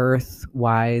about an earth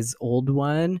wise old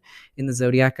one in the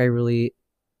zodiac, I really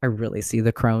see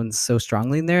the crones so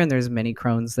strongly in there. And there's many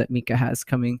crones that Mika has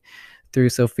coming through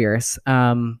so fierce.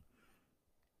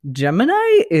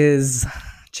 Gemini is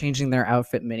changing their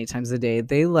outfit many times a day.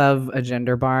 They love a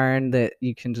gender barn that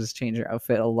you can just change your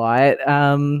outfit a lot.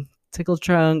 Tickle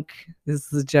trunk is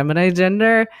the Gemini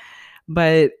gender,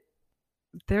 but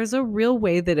there's a real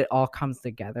way that it all comes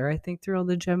together, I think, through all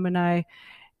the Gemini,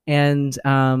 and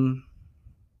a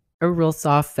real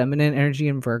soft feminine energy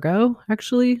in Virgo,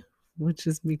 actually, which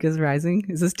is Mika's rising.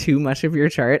 Is this too much of your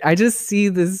chart? I just see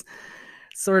this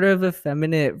sort of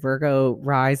effeminate Virgo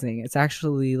rising. It's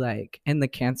actually like in the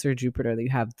Cancer Jupiter that you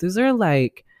have, those are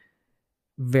like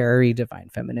very divine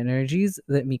feminine energies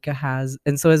that Mika has.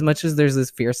 And so as much as there's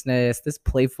this fierceness, this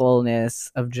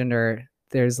playfulness of gender,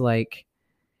 there's like,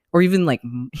 or even like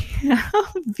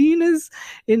Venus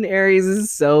in Aries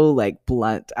is so like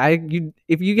blunt.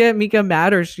 If you get Mika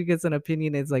mad or she gets an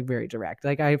opinion, it's like very direct.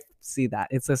 Like, I see that.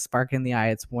 It's a spark in the eye.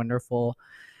 It's wonderful.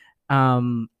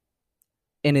 And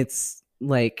it's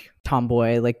like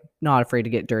tomboy, like not afraid to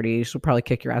get dirty. She'll probably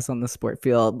kick your ass on the sport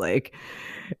field, like.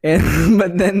 And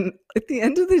but then at the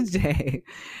end of the day,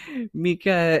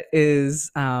 Mika is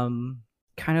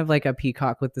kind of like a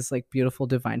peacock with this like beautiful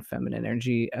divine feminine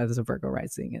energy as a Virgo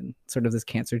rising and sort of this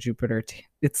Cancer Jupiter.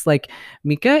 It's like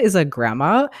Mika is a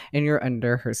grandma and you're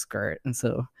under her skirt, and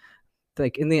so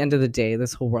like in the end of the day,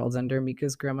 this whole world's under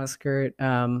Mika's grandma skirt.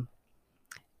 And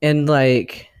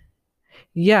like,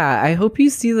 yeah, I hope you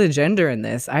see the gender in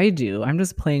this. I do. I'm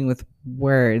just playing with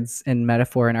words and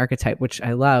metaphor and archetype, which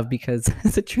I love because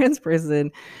as a trans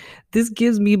person, this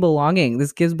gives me belonging.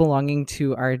 This gives belonging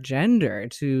to our gender,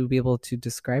 to be able to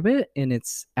describe it in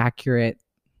its accuracy,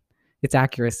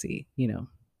 you know.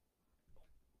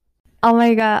 Oh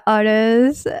my God,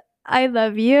 Otis, I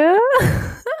love you.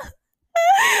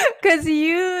 Because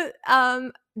you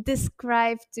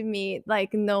described to me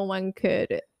like no one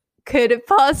could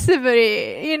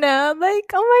possibly,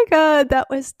 like, oh my God, that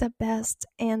was the best,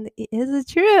 and it is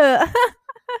true.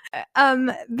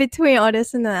 Between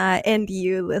Otis and I and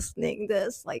you listening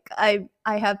this, like I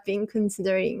have been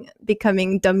considering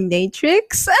becoming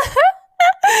dominatrix.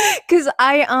 Because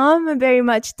I am very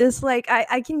much this, like,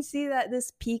 I can see that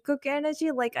this peacock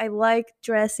energy, like I like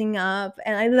dressing up,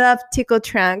 and I love tickle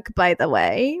trunk, by the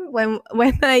way. When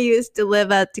I used to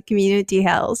live at the community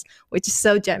house, which is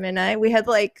so Gemini, we had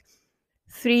like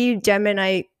 3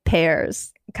 Gemini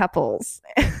couples.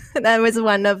 That was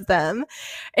one of them.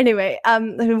 Anyway,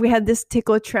 we had this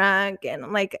tickle trunk,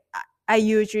 and like I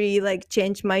usually like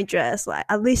change my dress like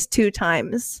at least 2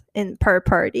 times per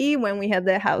party when we had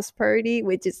the house party,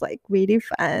 which is like really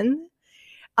fun.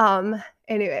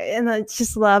 Anyway, and I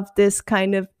just love this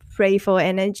kind of playful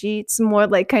energy. It's more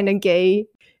like kind of gay,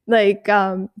 like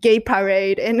gay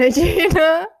parade energy, you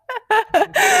know.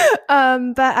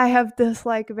 But I have this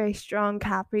like very strong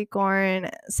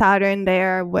Capricorn Saturn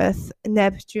there with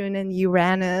Neptune and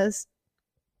Uranus,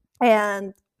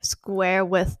 and square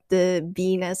with the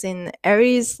Venus in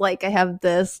Aries. Like I have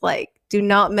this like do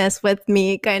not mess with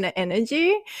me kind of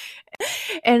energy,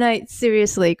 and I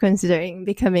seriously considering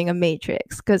becoming a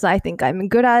matrix because I think I'm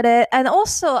good at it. And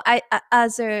also I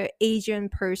as a Asian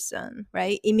person,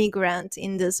 right, immigrant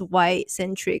in this white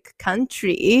centric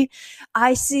country,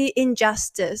 I see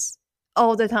injustice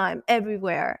all the time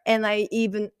everywhere, and I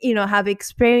even have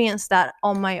experienced that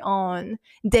on my own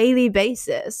daily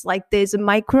basis. Like there's a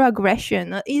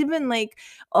microaggression, even like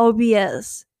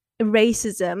obvious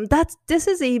racism, this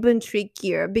is even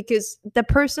trickier because the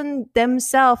person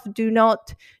themselves do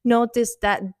not notice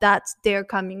that that's they're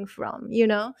coming from, you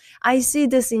know. I see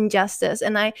this injustice,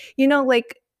 and I, you know,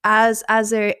 like as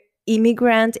a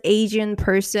immigrant Asian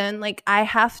person, like I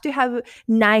have to have a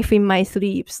knife in my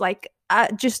sleeves, like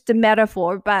just the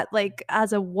metaphor, but like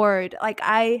as a word, like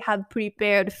I have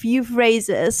prepared a few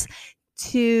phrases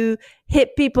to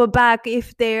hit people back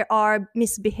if they are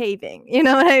misbehaving. You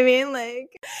know what I mean?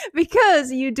 Like,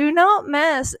 because you do not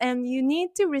mess and you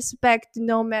need to respect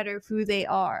no matter who they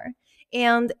are.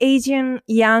 And Asian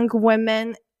young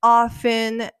women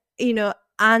often, you know,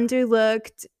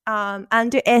 underlooked,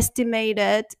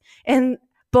 underestimated, and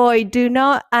boy, do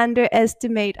not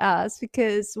underestimate us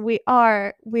because we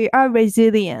are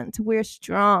resilient, we're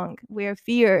strong, we're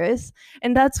fierce,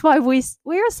 and that's why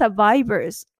we're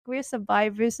survivors. We're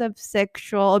survivors of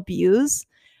sexual abuse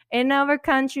in our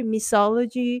country,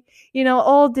 mythology, you know,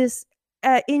 all this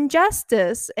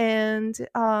injustice. And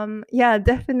yeah,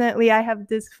 definitely I have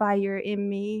this fire in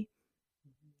me,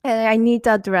 and I need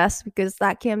to address because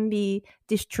that can be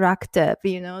destructive,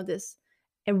 you know, this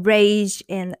rage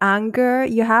and anger.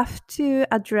 You have to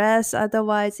address,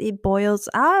 otherwise, it boils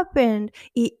up and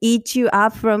it eats you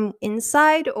up from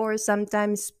inside or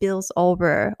sometimes spills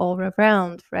over all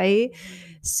around, right?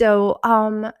 So,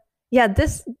 yeah,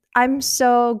 this, I'm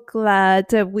so glad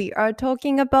that we are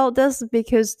talking about this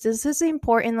because this is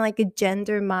important, like a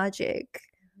gender magic.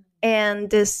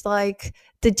 And this, like,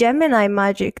 the Gemini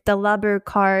magic, the lover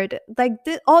card, like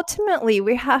ultimately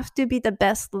we have to be the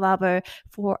best lover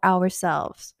for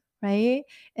ourselves, right?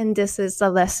 And this is the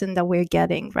lesson that we're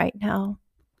getting right now.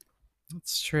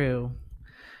 That's true.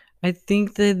 I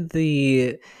think that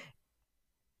the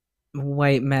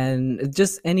white men,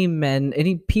 just any men,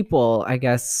 any people, I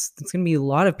guess, it's going to be a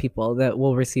lot of people that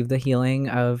will receive the healing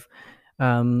of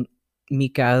um,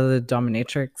 Mika, the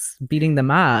dominatrix, beating them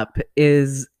up.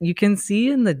 Is you can see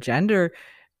in the gender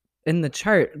in the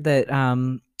chart that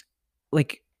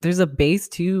like there's a base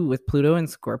too with Pluto and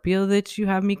Scorpio that you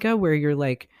have, Mika, where you're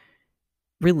like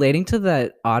relating to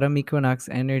that autumn equinox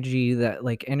energy, that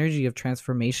like energy of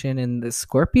transformation. And the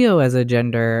Scorpio as a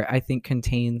gender, I think,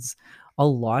 contains a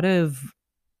lot of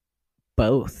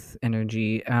both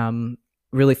energy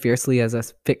really fiercely as a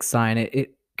fixed sign.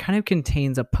 It kind of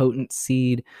contains a potent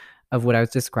seed of what I was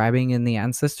describing in the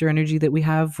ancestor energy that we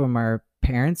have from our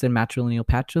parents and matrilineal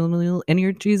patrilineal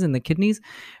energies in the kidneys.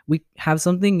 We have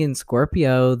something in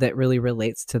Scorpio that really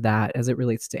relates to that as it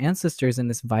relates to ancestors and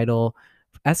this vital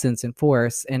essence and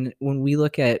force. And when we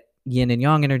look at yin and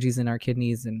yang energies in our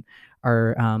kidneys and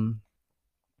our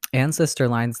ancestor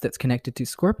lines that's connected to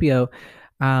Scorpio,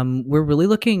 we're really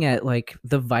looking at like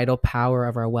the vital power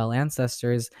of our well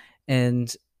ancestors.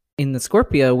 And in the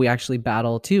Scorpio, we actually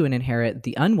battle too and inherit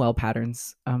the unwell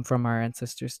patterns from our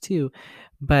ancestors too.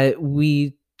 But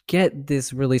we get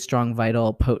this really strong,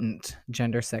 vital, potent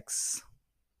gender sex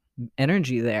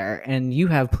energy there. And you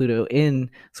have Pluto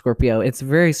in Scorpio. It's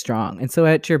very strong. And so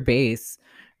at your base,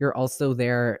 you're also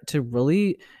there to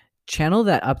really channel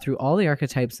that up through all the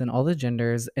archetypes and all the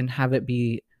genders and have it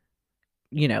be,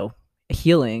 you know,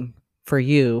 healing for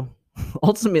you.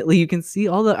 Ultimately, you can see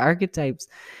all the archetypes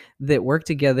that work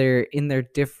together in their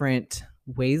different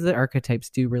ways that archetypes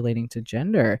do relating to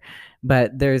gender.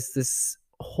 But there's this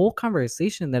whole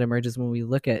conversation that emerges when we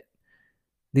look at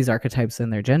these archetypes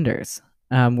and their genders,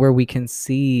 where we can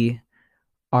see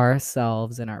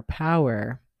ourselves and our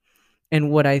power. And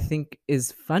what I think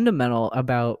is fundamental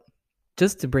about,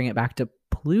 just to bring it back to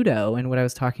Pluto and what I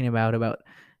was talking about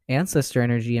ancestor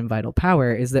energy and vital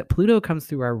power, is that Pluto comes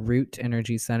through our root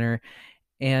energy center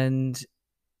and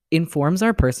informs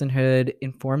our personhood,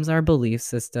 informs our belief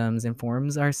systems,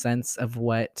 informs our sense of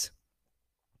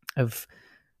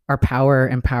our power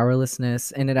and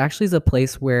powerlessness. And it actually is a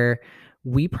place where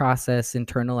we process,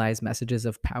 internalize messages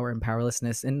of power and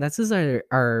powerlessness. And this is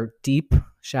our deep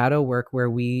shadow work, where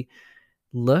we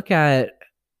look at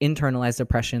internalized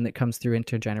oppression that comes through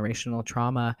intergenerational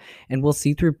trauma. And we'll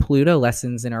see through Pluto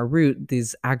lessons in our root,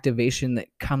 this activation that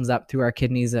comes up through our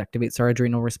kidneys, activates our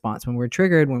adrenal response when we're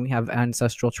triggered, when we have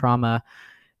ancestral trauma,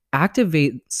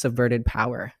 activate subverted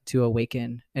power to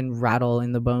awaken and rattle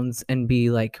in the bones and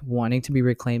be like wanting to be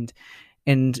reclaimed.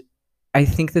 And I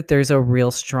think that there's a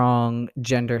real strong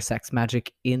gender sex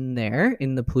magic in there,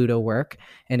 in the Pluto work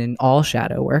and in all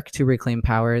shadow work to reclaim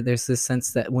power. There's this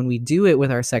sense that when we do it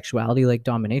with our sexuality, like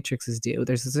dominatrixes do,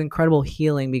 there's this incredible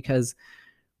healing because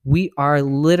we are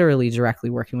literally directly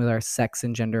working with our sex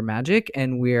and gender magic,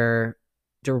 and we're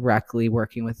directly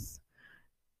working with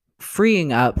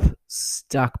freeing up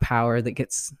stuck power that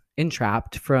gets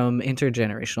entrapped from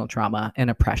intergenerational trauma and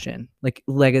oppression, like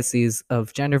legacies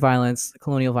of gender violence,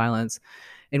 colonial violence,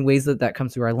 in ways that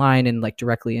comes through our line and like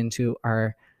directly into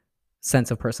our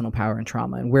sense of personal power and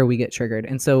trauma and where we get triggered.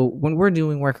 And so when we're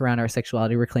doing work around our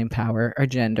sexuality, reclaim power, our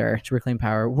gender to reclaim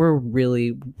power, we're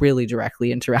really, really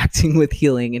directly interacting with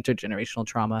healing intergenerational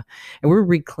trauma. And we're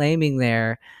reclaiming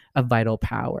there a vital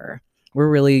power. We're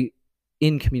really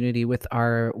in community with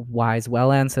our wise,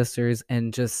 well ancestors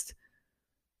and just,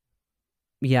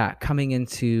 coming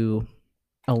into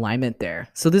alignment there.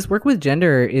 So this work with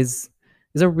gender is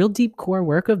a real deep core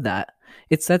work of that.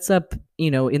 It sets up,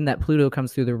 in that Pluto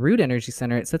comes through the root energy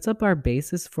center, it sets up our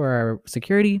basis for our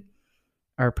security,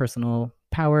 our personal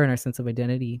power, and our sense of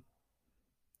identity.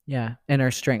 Yeah. And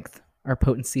our strength, our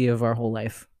potency of our whole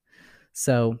life.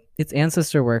 So it's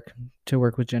ancestor work to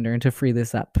work with gender and to free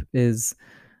this up is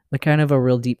like kind of a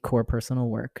real deep core personal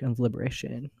work of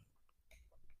liberation.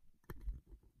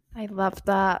 I love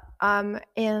that.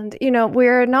 And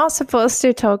we're not supposed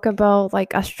to talk about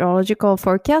like astrological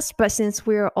forecast, but since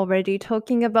we're already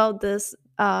talking about this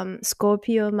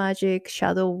Scorpio magic,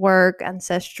 shadow work,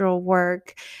 ancestral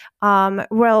work,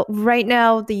 well, right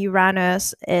now the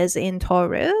Uranus is in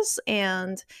Taurus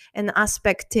and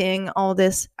aspecting all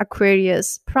these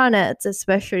Aquarius planets,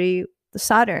 especially the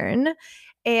Saturn.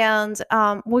 And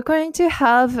we're going to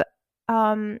have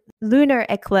lunar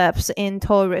eclipse in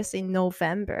Taurus in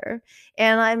November.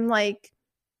 And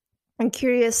I'm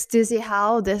curious to see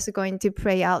how this is going to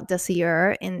play out this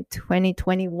year in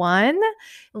 2021.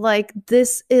 Like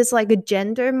this is like a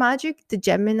gender magic, the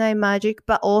Gemini magic,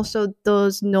 but also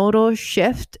those nodal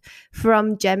shift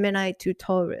from Gemini to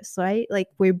Taurus, right? Like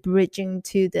we're bridging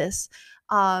to this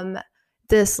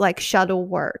this like shadow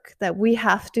work that we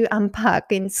have to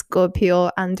unpack in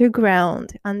Scorpio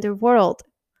underworld.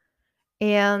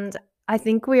 And I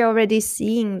think we're already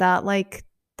seeing that, like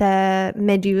the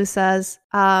Medusa's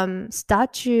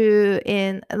statue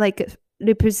in like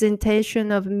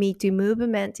representation of Me Too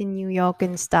movement in New York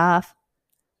and stuff.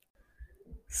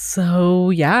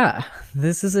 So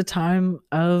this is a time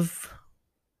of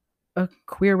a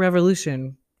queer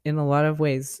revolution in a lot of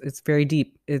ways. It's very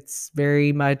deep. It's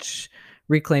very much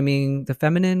reclaiming the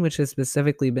feminine, which has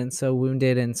specifically been so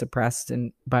wounded and suppressed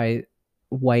and by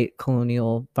white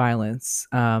colonial violence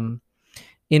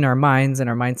in our minds and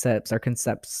our mindsets, our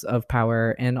concepts of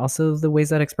power, and also the ways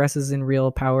that expresses in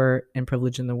real power and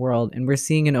privilege in the world. And we're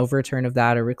seeing an overturn of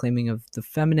that, a reclaiming of the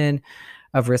feminine,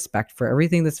 of respect for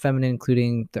everything that's feminine,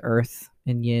 including the earth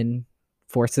and yin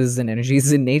forces and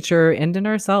energies in nature and in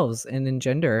ourselves and in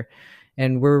gender.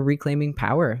 And we're reclaiming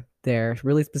power there,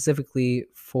 really specifically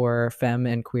for femme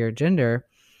and queer gender.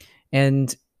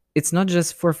 And it's not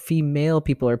just for female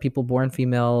people or people born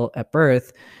female at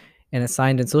birth and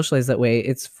assigned and socialized that way.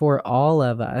 It's for all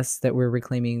of us that we're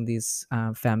reclaiming these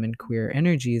femme and queer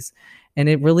energies. And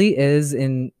it really is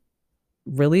in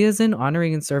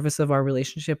honoring and service of our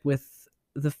relationship with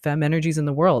the femme energies in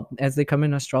the world as they come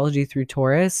in astrology through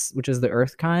Taurus, which is the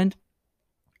earth kind,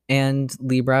 and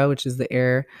Libra, which is the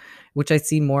air, which I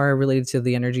see more related to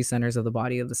the energy centers of the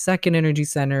body. Of the second energy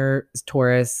center is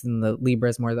Taurus, and the Libra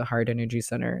is more the heart energy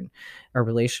center and our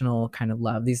relational kind of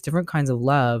love. These different kinds of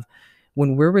love,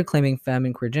 when we're reclaiming femme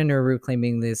and queer gender, we're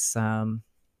reclaiming this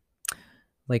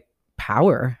like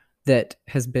power that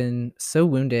has been so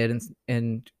wounded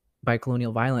and by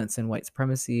colonial violence and white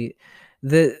supremacy.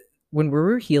 That when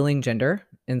we're healing gender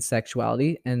and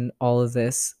sexuality and all of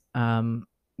this,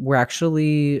 we're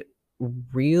actually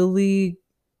really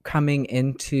coming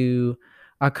into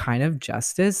a kind of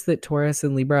justice that Taurus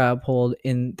and Libra uphold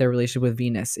in their relationship with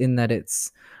Venus, in that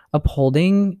it's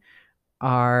upholding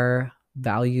our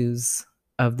values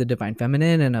of the divine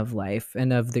feminine and of life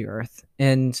and of the earth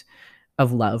and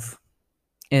of love.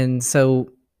 And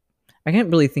so I can't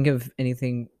really think of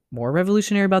anything more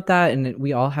revolutionary about that. And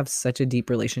we all have such a deep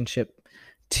relationship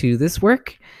to this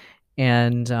work.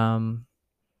 And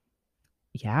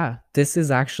this is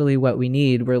actually what we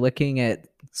need. We're looking at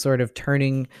sort of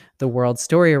turning the world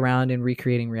story around and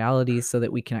recreating reality so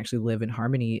that we can actually live in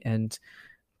harmony. And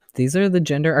these are the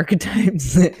gender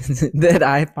archetypes that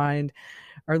I find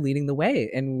are leading the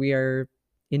way. And we are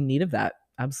in need of that.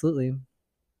 Absolutely.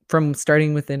 From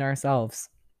starting within ourselves,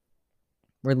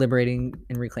 we're liberating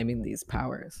and reclaiming these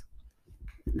powers.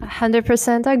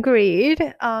 100% agreed.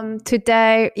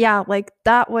 Today, like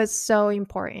that was so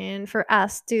important for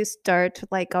us to start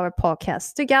like our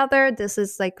podcast together. This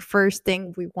is like first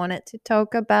thing we wanted to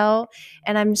talk about,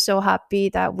 and I'm so happy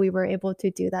that we were able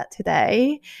to do that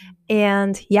today.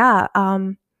 And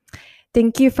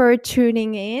Thank you for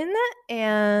tuning in,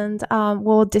 and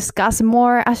we'll discuss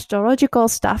more astrological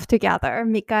stuff together,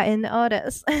 Mika and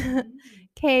Otis.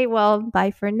 Okay, well,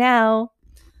 bye for now.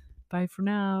 Bye for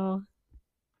now.